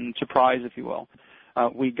surprise, if you will.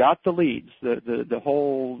 We got the leads. The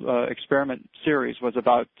whole experiment series was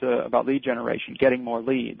about lead generation, getting more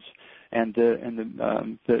leads. And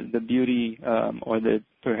the beauty or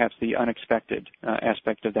perhaps the unexpected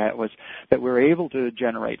aspect of that was that we were able to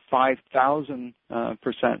generate 5,000%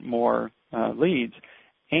 more leads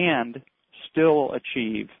and still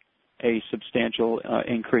achieve a substantial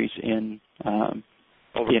increase in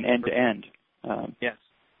end-to-end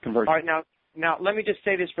conversion. All right, now let me just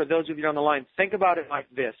say this for those of you on the line. Think about it like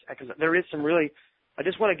this, because there is some really. I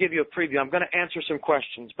just want to give you a preview. I'm going to answer some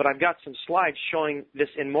questions, but I've got some slides showing this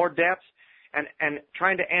in more depth and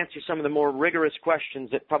trying to answer some of the more rigorous questions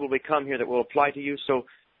that probably come here that will apply to you. So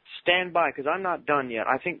stand by, because I'm not done yet.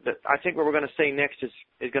 I think what we're going to say next is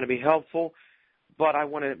going to be helpful, but I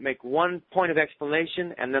want to make one point of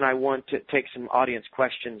explanation, and then I want to take some audience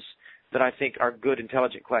questions that I think are good,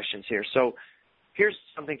 intelligent questions here. So here's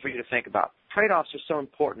something for you to think about. Trade-offs are so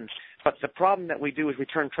important, but the problem that we do is we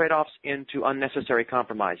turn trade-offs into unnecessary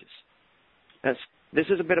compromises. This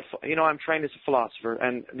is a bit of, I'm trained as a philosopher,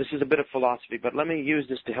 and this is a bit of philosophy, but let me use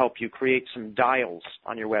this to help you create some dials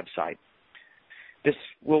on your website. This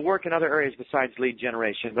will work in other areas besides lead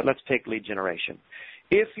generation, but let's take lead generation.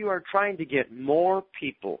 If you are trying to get more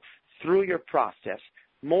people through your process,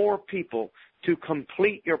 more people to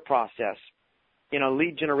complete your process in a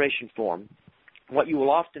lead generation form, what you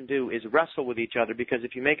will often do is wrestle with each other, because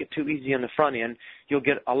if you make it too easy on the front end, you'll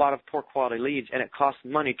get a lot of poor quality leads, and it costs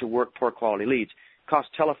money to work poor quality leads. It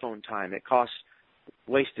costs telephone time. It costs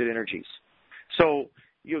wasted energies. So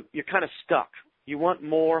you're kind of stuck. You want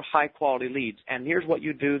more high quality leads, and here's what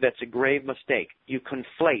you do that's a grave mistake. You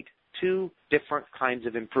conflate two different kinds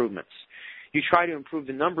of improvements. You try to improve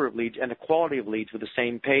the number of leads and the quality of leads with the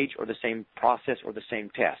same page or the same process or the same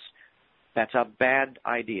test. That's a bad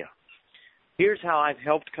idea. Here's how I've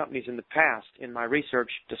helped companies in the past in my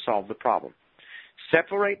research to solve the problem.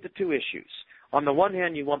 Separate the two issues. On the one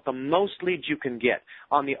hand, you want the most leads you can get.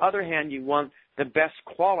 On the other hand, you want the best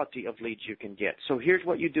quality of leads you can get. So here's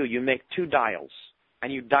what you do. You make two dials,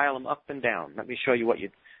 and you dial them up and down. Let me show you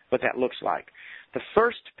what that looks like. The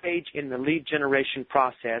first page in the lead generation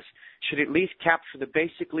process should at least capture the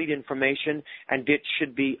basic lead information, and it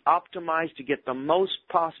should be optimized to get the most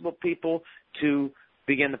possible people to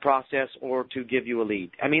begin the process or to give you a lead.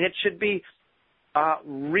 I mean, it should be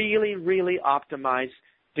really, really optimized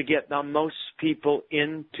to get the most people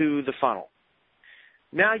into the funnel.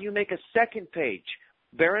 Now you make a second page.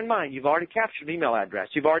 Bear in mind, you've already captured an email address.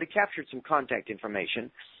 You've already captured some contact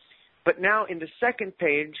information. But now in the second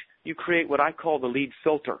page, you create what I call the lead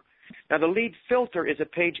filter. Now, the lead filter is a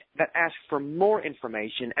page that asks for more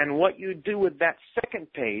information, and what you do with that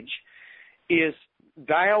second page is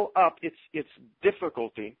dial up its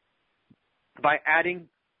difficulty by adding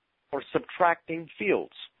or subtracting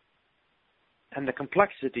fields and the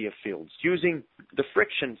complexity of fields. Using the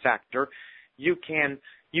friction factor, you can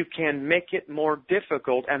make it more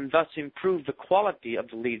difficult and thus improve the quality of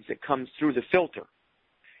the leads that comes through the filter.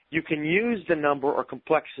 You can use the number or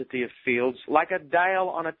complexity of fields like a dial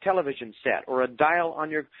on a television set or a dial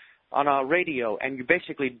on a radio, and you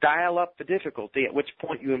basically dial up the difficulty, at which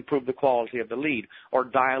point you improve the quality of the lead, or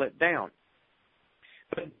dial it down.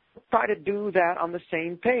 But try to do that on the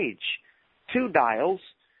same page. Two dials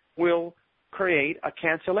will create a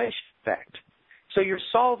cancellation effect. So you're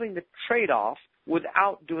solving the trade-off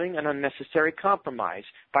without doing an unnecessary compromise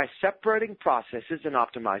by separating processes and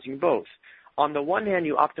optimizing both. On the one hand,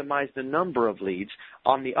 you optimize the number of leads.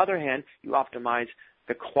 On the other hand, you optimize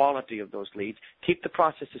the quality of those leads. Keep the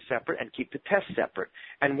processes separate and keep the tests separate.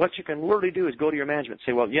 And what you can literally do is go to your management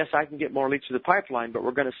and say, well, yes, I can get more leads through the pipeline, but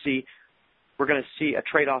we're going to see a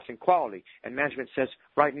trade-off in quality. And management says,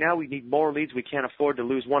 right now we need more leads. We can't afford to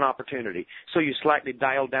lose one opportunity. So you slightly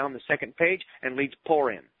dial down the second page and leads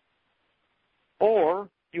pour in. Or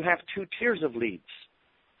you have two tiers of leads.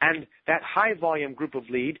 And that high volume group of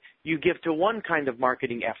lead you give to one kind of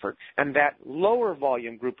marketing effort. And that lower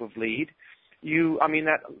volume group of lead,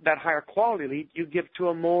 that higher quality lead, you give to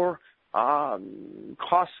a more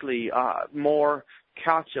costly, more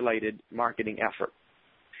calculated marketing effort.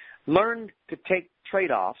 Learn to take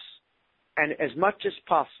trade-offs and as much as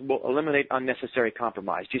possible eliminate unnecessary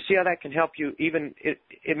compromise. Do you see how that can help you? Even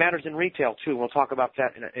it matters in retail too. We'll talk about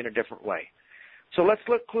that in a different way. So let's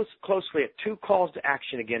look closely at two calls to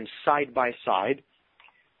action again, side by side,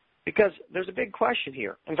 because there's a big question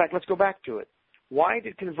here. In fact, let's go back to it. Why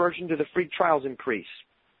did conversion to the free trials increase?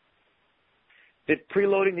 Did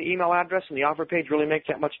preloading the email address and the offer page really make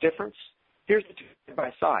that much difference? Here's the two side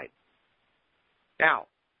by side. Now,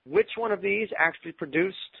 which one of these actually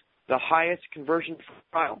produced the highest conversion for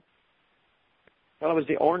trial? Well, it was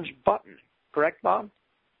the orange button. Correct, Bob?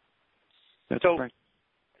 That's correct.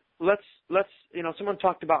 Let's someone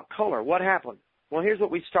talked about color. What happened? Well, here's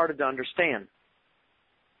what we started to understand.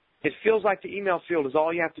 It feels like the email field is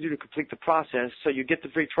all you have to do to complete the process, so you get the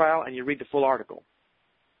free trial and you read the full article.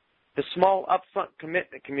 The small upfront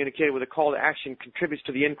commitment communicated with a call to action contributes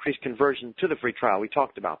to the increased conversion to the free trial. We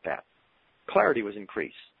talked about that. Clarity was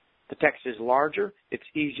increased. The text is larger, it's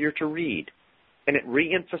easier to read, and it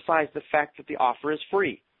re-emphasized the fact that the offer is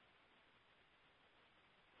free.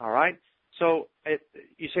 All right? So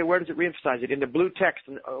you say, where does it re-emphasize it? In the blue text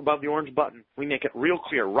above the orange button, we make it real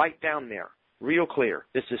clear, right down there, real clear.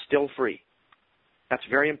 This is still free. That's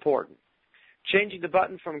very important. Changing the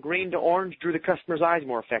button from green to orange drew the customer's eyes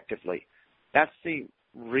more effectively. That's the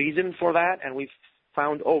reason for that, and we've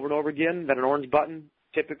found over and over again that an orange button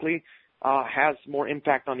typically has more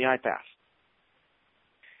impact on the eye path.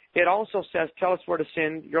 It also says, tell us where to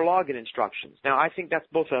send your login instructions. Now, I think that's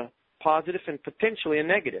both a positive and potentially a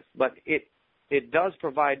negative, but it does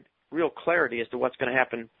provide real clarity as to what's going to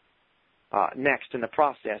happen next in the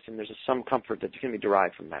process, and there's some comfort that can be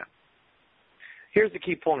derived from that. Here's the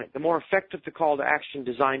key point. The more effective the call to action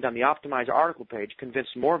designed on the optimized article page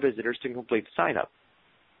convinced more visitors to complete the sign-up.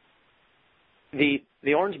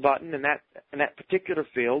 The orange button in that particular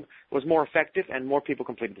field was more effective, and more people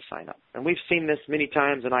completed the sign-up. And we've seen this many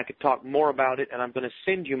times, and I could talk more about it, and I'm going to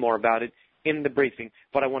send you more about it in the briefing.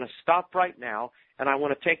 But I want to stop right now, and I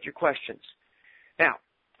want to take your questions. Now,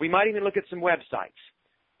 we might even look at some websites,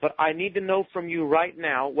 but I need to know from you right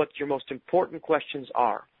now what your most important questions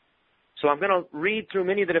are. So I'm going to read through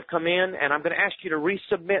many that have come in, and I'm going to ask you to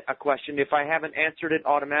resubmit a question if I haven't answered it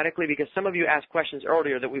automatically, because some of you asked questions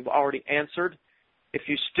earlier that we've already answered. If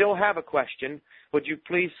you still have a question, would you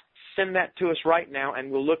please send that to us right now,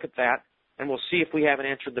 and we'll look at that, and we'll see if we haven't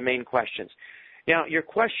answered the main questions. Now, your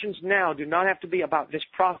questions now do not have to be about this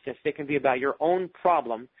process. They can be about your own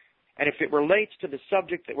problem, and if it relates to the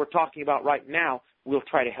subject that we're talking about right now, we'll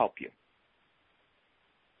try to help you.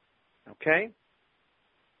 Okay?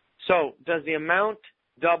 So, does the amount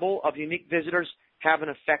double of unique visitors have an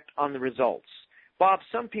effect on the results? Bob,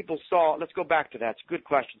 some people saw, let's go back to that. It's a good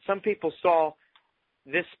question. Some people saw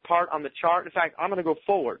this part on the chart. In fact, I'm going to go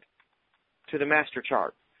forward to the master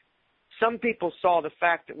chart. Some people saw the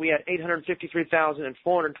fact that we had 853,000 and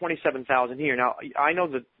 427,000 here. Now, I know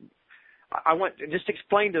that I want to just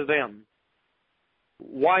explain to them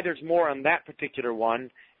why there's more on that particular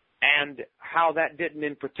one and how that didn't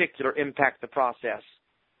in particular impact the process.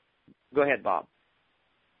 Go ahead, Bob.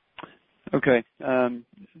 Okay.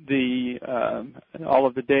 All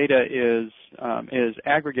of the data is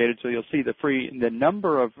aggregated, so you'll see the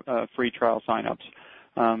number of free trial signups,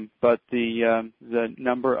 but the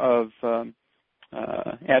number of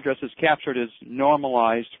addresses captured is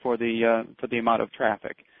normalized for the amount of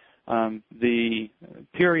traffic. The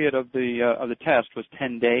period of the test was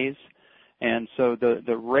 10 days, and so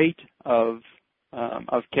the rate of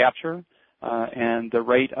capture and the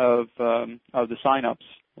rate of the signups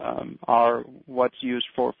are what's used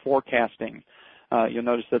for forecasting. You'll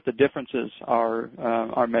notice that the differences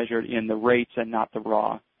are measured in the rates and not the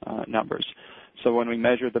raw numbers. So when we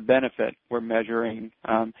measure the benefit, we're measuring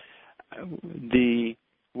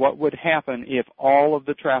what would happen if all of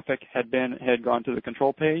the traffic had gone to the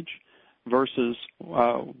control page versus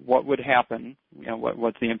what would happen,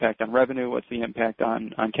 what's the impact on revenue, what's the impact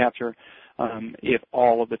on capture if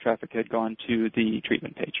all of the traffic had gone to the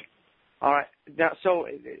treatment page. All right. Now, so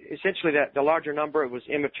essentially the larger number was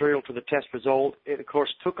immaterial to the test result. It, of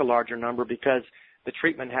course, took a larger number because the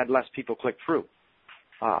treatment had less people click through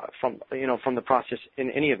from the process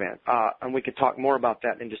in any event. And we could talk more about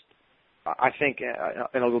that in just, I think,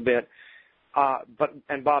 in a little bit.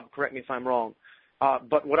 And Bob, correct me if I'm wrong.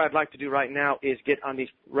 But what I'd like to do right now is get on these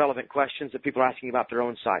relevant questions that people are asking about their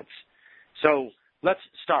own sites. So let's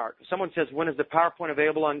start. Someone says, when is the PowerPoint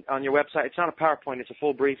available on your website? It's not a PowerPoint. It's a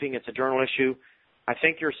full briefing. It's a journal issue. I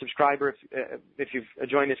think you're a subscriber if you've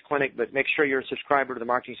joined this clinic, but make sure you're a subscriber to the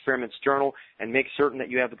Marketing Experiments Journal and make certain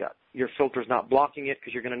that you have got your filters not blocking it,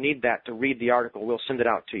 because you're going to need that to read the article. We'll send it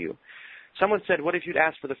out to you. Someone said, what if you'd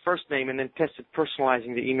ask for the first name and then tested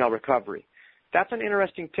personalizing the email recovery? That's an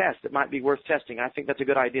interesting test that might be worth testing. I think that's a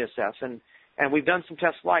good idea, Seth, and we've done some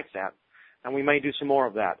tests like that, and we may do some more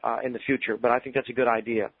of that in the future, but I think that's a good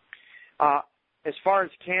idea. As far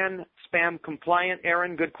as can spam compliant,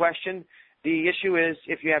 Aaron, good question. The issue is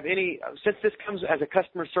if you have any, since this comes as a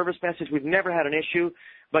customer service message, we've never had an issue,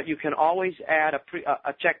 but you can always add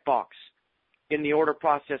a checkbox in the order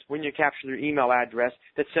process when you capture your email address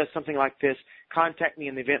that says something like this: contact me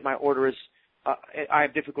in the event my order is, I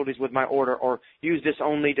have difficulties with my order, or use this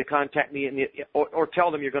only to contact me, or tell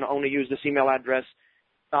them you're going to only use this email address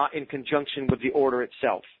in conjunction with the order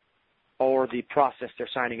itself or the process they're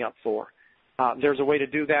signing up for. There's a way to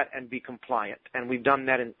do that and be compliant, and we've done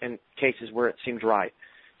that in cases where it seemed right.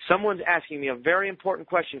 Someone's asking me a very important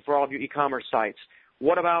question for all of you e-commerce sites.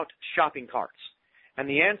 What about shopping carts? And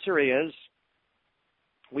the answer is,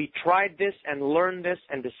 we tried this and learned this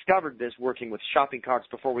and discovered this working with shopping carts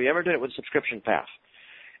before we ever did it with Subscription Path.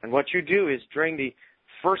 And what you do is during the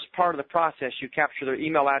first part of the process, you capture their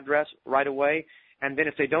email address right away, and then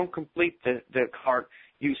if they don't complete the cart,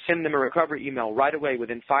 you send them a recovery email right away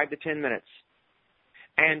within 5 to 10 minutes.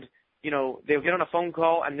 And, they'll get on a phone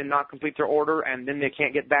call and then not complete their order, and then they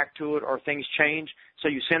can't get back to it or things change. So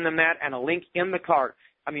you send them that and a link in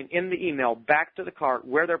the email back to the cart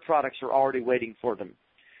where their products are already waiting for them.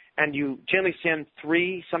 And you generally send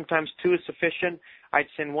 3, sometimes 2 is sufficient. I'd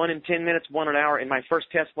send 1 in 10 minutes, 1 an hour. In my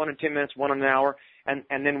first test, 1 in 10 minutes, 1 in an hour, and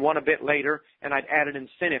then 1 a bit later. And I'd add an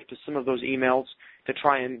incentive to some of those emails to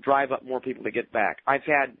try and drive up more people to get back. I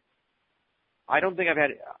don't think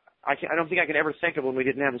I can ever think of when we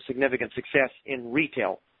didn't have a significant success in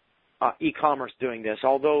retail e-commerce doing this,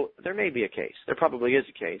 although there may be a case. There probably is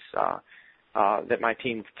a case that my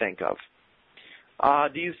team could think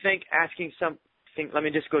of. Do you think asking let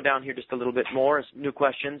me just go down here just a little bit more as new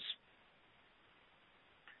questions.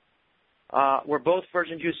 Were both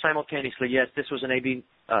versions used simultaneously? Yes, this was an A/B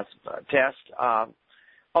test.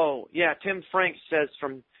 Tim Frank says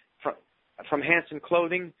from Hanson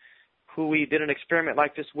Clothing, who we did an experiment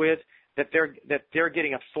like this with, that they're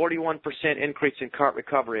getting a 41% increase in cart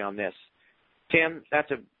recovery on this. Tim,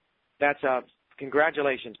 that's a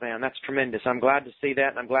congratulations, man. That's tremendous. I'm glad to see that,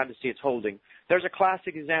 and I'm glad to see it's holding. There's a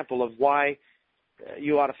classic example of why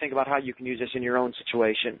you ought to think about how you can use this in your own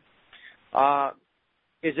situation.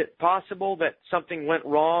 Is it possible that something went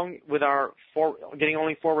wrong with our getting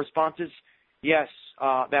only 4 responses? Yes,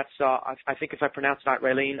 that's. I think if I pronounce it right,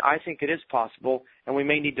 Raylene, I think it is possible, and we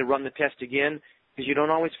may need to run the test again because you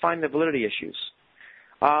don't always find the validity issues.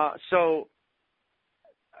 So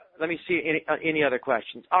let me see any other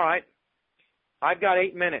questions. All right, I've got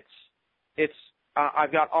 8 minutes.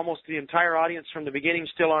 I've got almost the entire audience from the beginning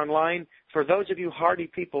still online. For those of you hardy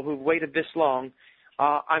people who've waited this long,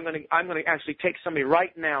 I'm going to actually take somebody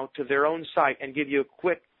right now to their own site and give you a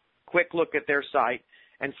quick look at their site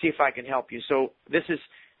and see if I can help you. So this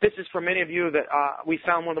is for many of you that we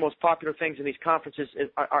found one of the most popular things in these conferences.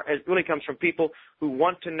 It really comes from people who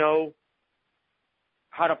want to know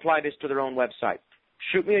how to apply this to their own website.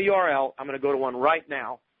 Shoot me a URL. I'm going to go to one right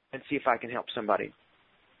now, and see if I can help somebody.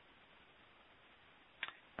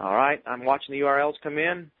 All right, I'm watching the URLs come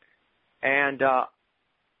in, and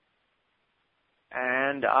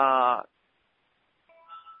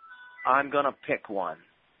I'm going to pick one.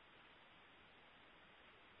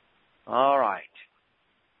 All right.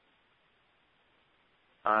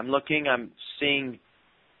 I'm looking, I'm seeing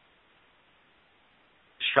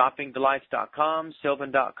shoppingdelights.com,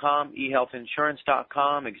 sylvan.com,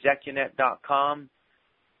 ehealthinsurance.com, execunet.com.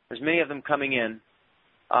 There's many of them coming in.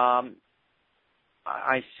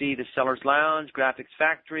 I see the Seller's Lounge, Graphics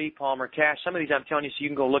Factory, Palmer Cash. Some of these I'm telling you, so you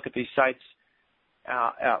can go look at these sites.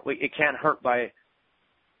 It can't hurt by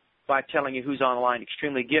telling you who's online.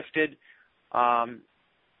 Extremely Gifted, Pocket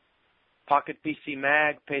PC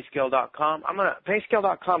Mag, Payscale.com.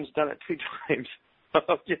 Payscale.com's done it 2 times.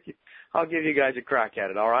 I'll give you guys a crack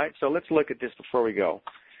at it, all right? So let's look at this before we go.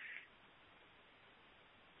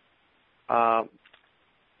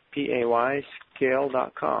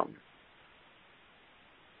 Payscale.com.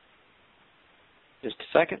 Just a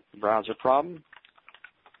second. Browser problem.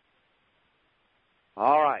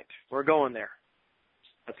 All right. We're going there.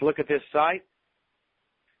 Let's look at this site.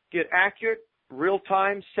 Get accurate,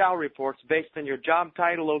 real-time salary reports based on your job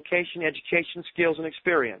title, location, education, skills, and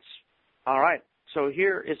experience. All right. So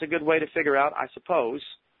here is a good way to figure out, I suppose,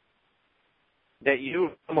 that you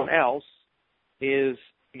or someone else is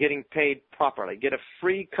getting paid properly. Get a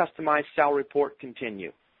free customized salary report.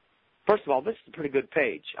 Continue. First of all, this is a pretty good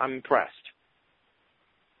page. I'm impressed.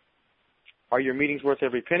 Are your meetings worth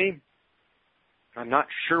every penny? I'm not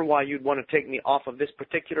sure why you'd want to take me off of this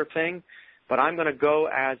particular thing, but I'm going to go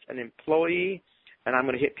as an employee, and I'm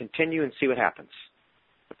going to hit continue and see what happens.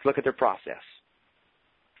 Let's look at their process.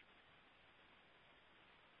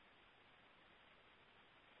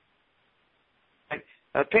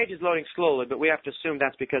 The page is loading slowly, but we have to assume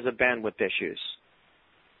that's because of bandwidth issues.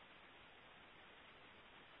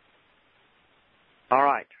 All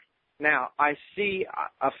right. Now, I see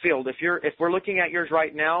a field. If we're looking at yours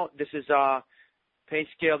right now, this is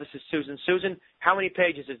PayScale. This is Susan. Susan, how many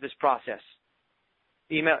pages is this process?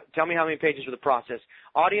 Email. Tell me how many pages are the process.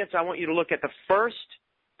 Audience, I want you to look at the first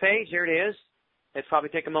page. Here it is. It'll probably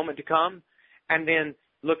take a moment to come. And then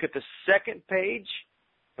look at the second page,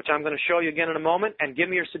 which I'm going to show you again in a moment, and give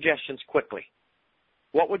me your suggestions quickly.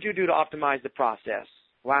 What would you do to optimize the process?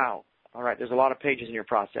 Wow. All right, there's a lot of pages in your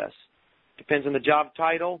process. Depends on the job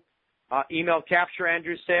title. Email capture,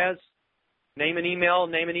 Andrew says. Name and email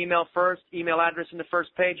first, email address in the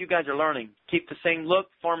first page. You guys are learning. Keep the same look.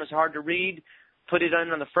 Form is hard to read. Put it on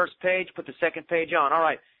the first page. Put the second page on. All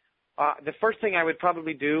right. The first thing I would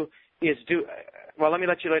probably do is let me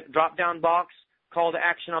let you drop-down box, call to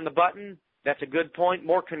action on the button. That's a good point.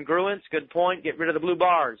 More congruence, good point. Get rid of the blue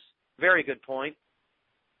bars. Very good point.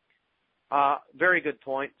 Very good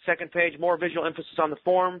point. Second page, more visual emphasis on the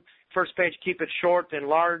form. First page, keep it short and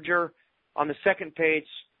larger. On the second page,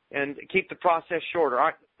 and keep the process shorter. All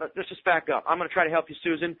right, let's just back up. I'm going to try to help you,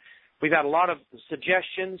 Susan. We've had a lot of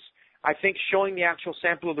suggestions. I think showing the actual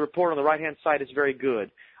sample of the report on the right-hand side is very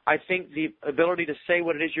good. I think the ability to say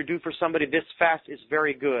what it is you do for somebody this fast is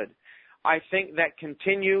very good. I think that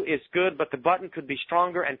continue is good, but the button could be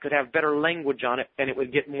stronger and could have better language on it, and it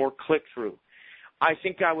would get more click-through. I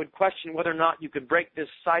think I would question whether or not you could break this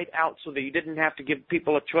site out so that you didn't have to give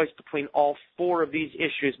people a choice between all 4 of these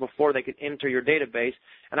issues before they could enter your database,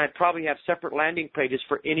 and I'd probably have separate landing pages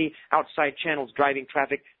for any outside channels driving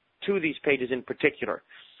traffic to these pages in particular.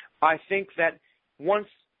 I think that once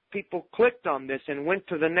people clicked on this and went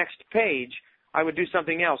to the next page, I would do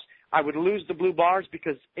something else. I would lose the blue bars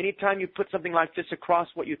because anytime you put something like this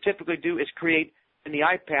across, what you typically do is create in the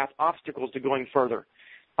iPath obstacles to going further.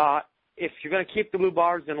 If you're going to keep the blue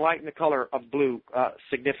bars, then lighten the color of blue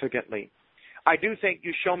significantly. I do think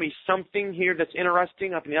you show me something here that's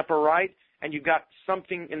interesting up in the upper right, and you've got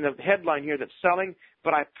something in the headline here that's selling,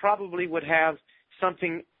 but I probably would have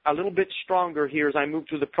something a little bit stronger here as I move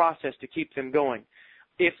through the process to keep them going.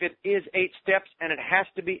 If it is 8 steps, and it has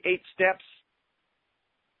to be 8 steps,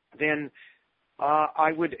 then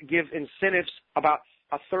I would give incentives about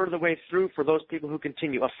a third of the way through for those people who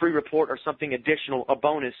continue, a free report or something additional, a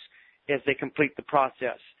bonus, as they complete the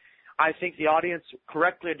process. I think the audience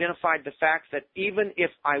correctly identified the fact that even if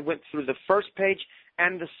I went through the first page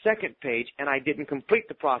and the second page and I didn't complete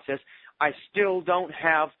the process, I still don't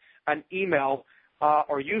have an email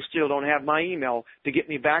or you still don't have my email to get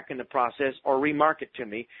me back in the process or remarket to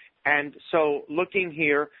me. And so looking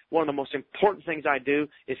here, one of the most important things I do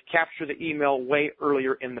is capture the email way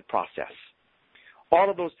earlier in the process. All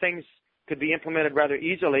of those things could be implemented rather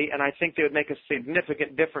easily, and I think they would make a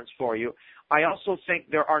significant difference for you. I also think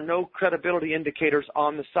there are no credibility indicators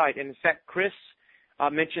on the site. In fact, Chris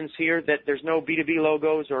mentions here that there's no B2B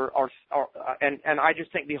logos, and I just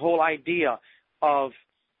think the whole idea of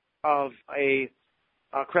a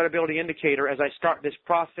credibility indicator as I start this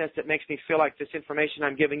process that makes me feel like this information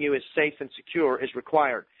I'm giving you is safe and secure is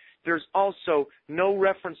required. There's also no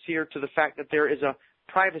reference here to the fact that there is a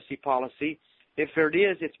privacy policy. If there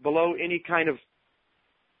is, it's below any kind of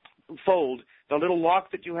fold. The little lock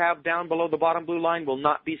that you have down below the bottom blue line will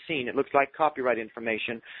not be seen. It looks like copyright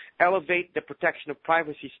information. Elevate the protection of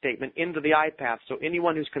privacy statement into the iPath so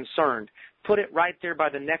anyone who's concerned, put it right there by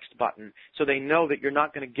the next button so they know that you're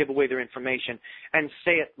not going to give away their information, and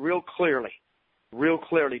say it real clearly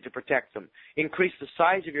to protect them. Increase the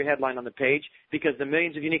size of your headline on the page because the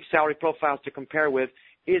millions of unique salary profiles to compare with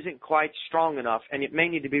isn't quite strong enough, and it may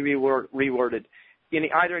need to be reworded. In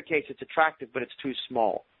either case, it's attractive, but it's too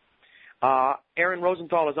small. Aaron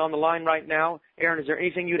Rosenthal is on the line right now. Aaron, is there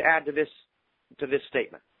anything you'd add to this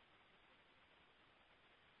statement?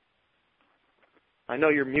 I know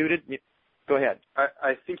you're muted. Go ahead.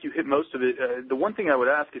 I think you hit most of it. The one thing I would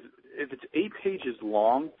ask is, if it's 8 pages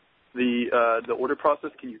long, the order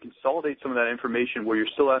process, can you consolidate some of that information where you're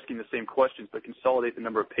still asking the same questions but consolidate the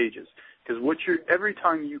number of pages? Because every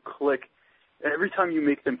time you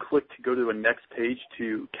make them click to go to a next page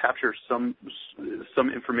to capture some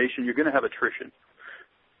information, you're going to have attrition.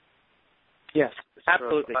 Yes,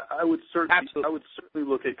 absolutely. So I would certainly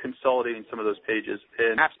look at consolidating some of those pages,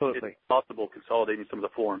 and absolutely, if possible, consolidating some of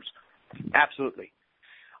the forms. Absolutely.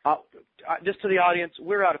 Just to the audience,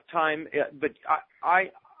 we're out of time, but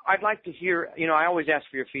I'd like to hear. I always ask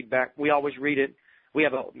for your feedback. We always read it. We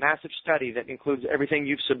have a massive study that includes everything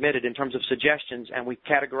you've submitted in terms of suggestions, and we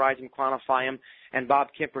categorize and quantify them. And Bob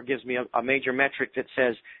Kemper gives me a major metric that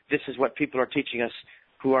says this is what people are teaching us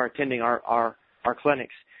who are attending our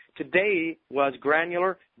clinics. Today was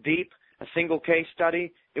granular, deep, a single case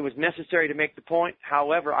study. It was necessary to make the point.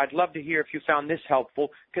 However, I'd love to hear if you found this helpful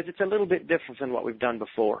because it's a little bit different than what we've done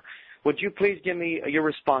before. Would you please give me your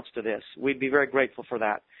response to this? We'd be very grateful for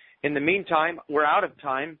that. In the meantime, we're out of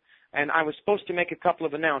time. And I was supposed to make a couple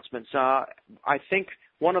of announcements. I think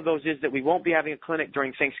one of those is that we won't be having a clinic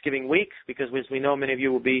during Thanksgiving week because, as we know, many of you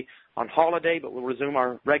will be on holiday, but we'll resume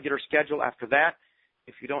our regular schedule after that.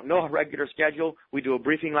 If you don't know our regular schedule, we do a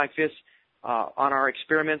briefing like this on our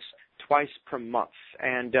experiments twice per month,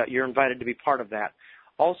 and you're invited to be part of that.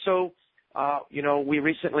 Also, we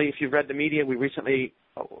recently, if you've read the media, we recently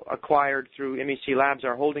acquired through MEC Labs,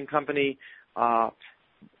 our holding company,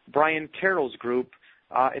 Brian Carroll's group.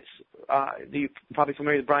 You're probably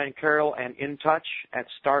familiar with Brian Carroll and InTouch at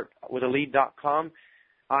startwithalead.com.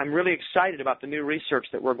 I'm really excited about the new research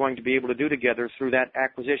that we're going to be able to do together through that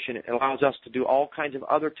acquisition. It allows us to do all kinds of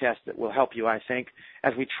other tests that will help you, I think,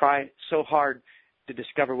 as we try so hard to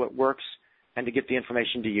discover what works and to get the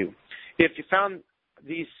information to you. If you found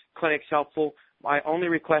these clinics helpful, my only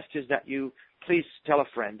request is that you please tell a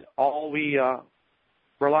friend. All we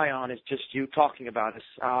rely on is just you talking about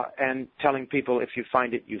us and telling people if you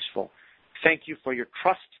find it useful. Thank you for your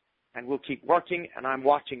trust, and we'll keep working. And I'm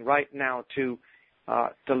watching right now to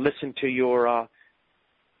listen to your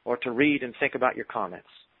or to read and think about your comments.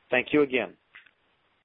 Thank you again.